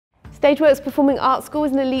Stageworx Performing Arts School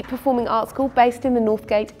is an elite performing arts school based in the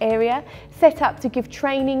Northgate area, set up to give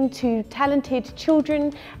training to talented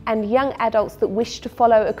children and young adults that wish to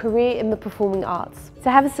follow a career in the performing arts. To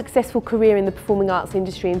have a successful career in the performing arts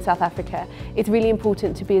industry in South Africa, it's really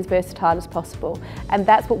important to be as versatile as possible, and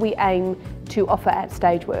that's what we aim to offer at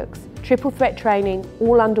Stageworx. Triple threat training,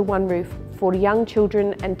 all under one roof, for young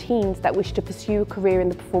children and teens that wish to pursue a career in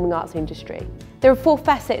the performing arts industry. There are 4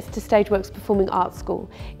 facets to Stageworx Performing Arts School.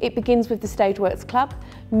 It begins with the Stageworx Club,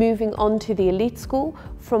 moving on to the Elite School.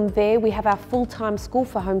 From there we have our full-time school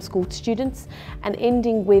for homeschooled students, and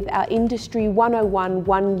ending with our Industry 101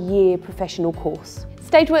 one-year professional course.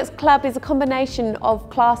 Stageworx Club is a combination of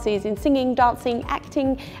classes in singing, dancing,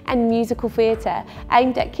 acting and musical theatre,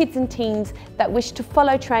 aimed at kids and teens that wish to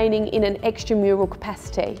follow training in an extramural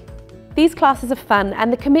capacity. These classes are fun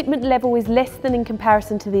and the commitment level is less than in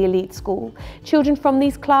comparison to the Elite School. Children from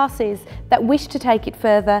these classes that wish to take it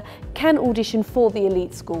further can audition for the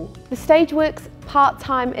Elite School. The Stageworx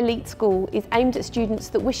part-time Elite School is aimed at students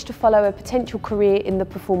that wish to follow a potential career in the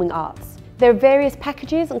performing arts. There are various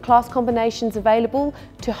packages and class combinations available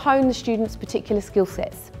to hone the students' particular skill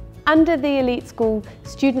sets. Under the Elite School,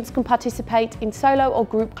 students can participate in solo or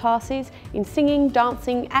group classes in singing,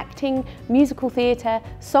 dancing, acting, musical theatre,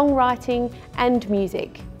 songwriting and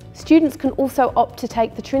music. Students can also opt to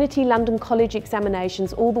take the Trinity London College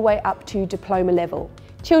examinations all the way up to diploma level.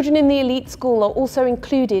 Children in the Elite School are also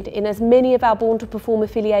included in as many of our Born to Perform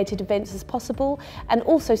affiliated events as possible and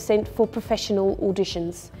also sent for professional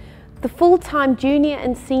auditions. The full-time junior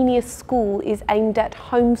and senior school is aimed at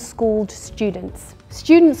homeschooled students.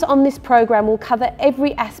 Students on this programme will cover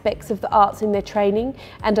every aspect of the arts in their training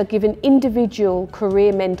and are given individual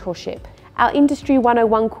career mentorship. Our Industry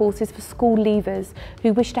 101 course is for school leavers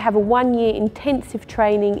who wish to have a one-year intensive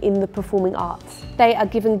training in the performing arts. They are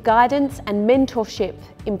given guidance and mentorship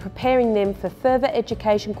in preparing them for further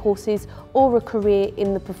education courses or a career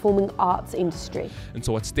in the performing arts industry. And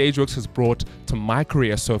so what Stageworx has brought to my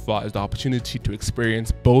career so far is the opportunity to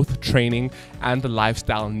experience both training and the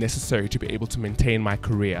lifestyle necessary to be able to maintain my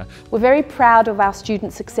career. We're very proud of our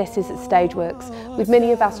student successes at Stageworx, with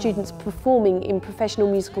many of our students performing in professional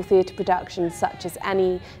musical theatre productions such as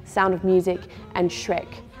Annie, Sound of Music and Shrek.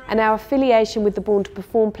 And our affiliation with the Born to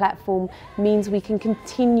Perform platform means we can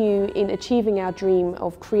continue in achieving our dream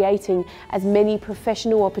of creating as many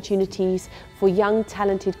professional opportunities for young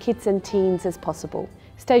talented kids and teens as possible.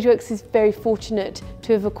 Stageworx is very fortunate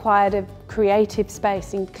to have acquired a creative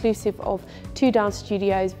space inclusive of 2 dance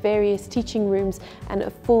studios, various teaching rooms and a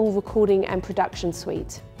full recording and production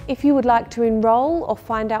suite. If you would like to enrol or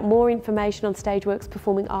find out more information on Stageworx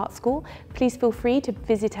Performing Arts School, please feel free to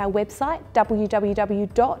visit our website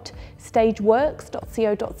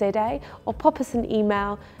www.stageworx.co.za or pop us an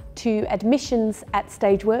email to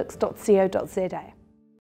admissions@stageworx.co.za.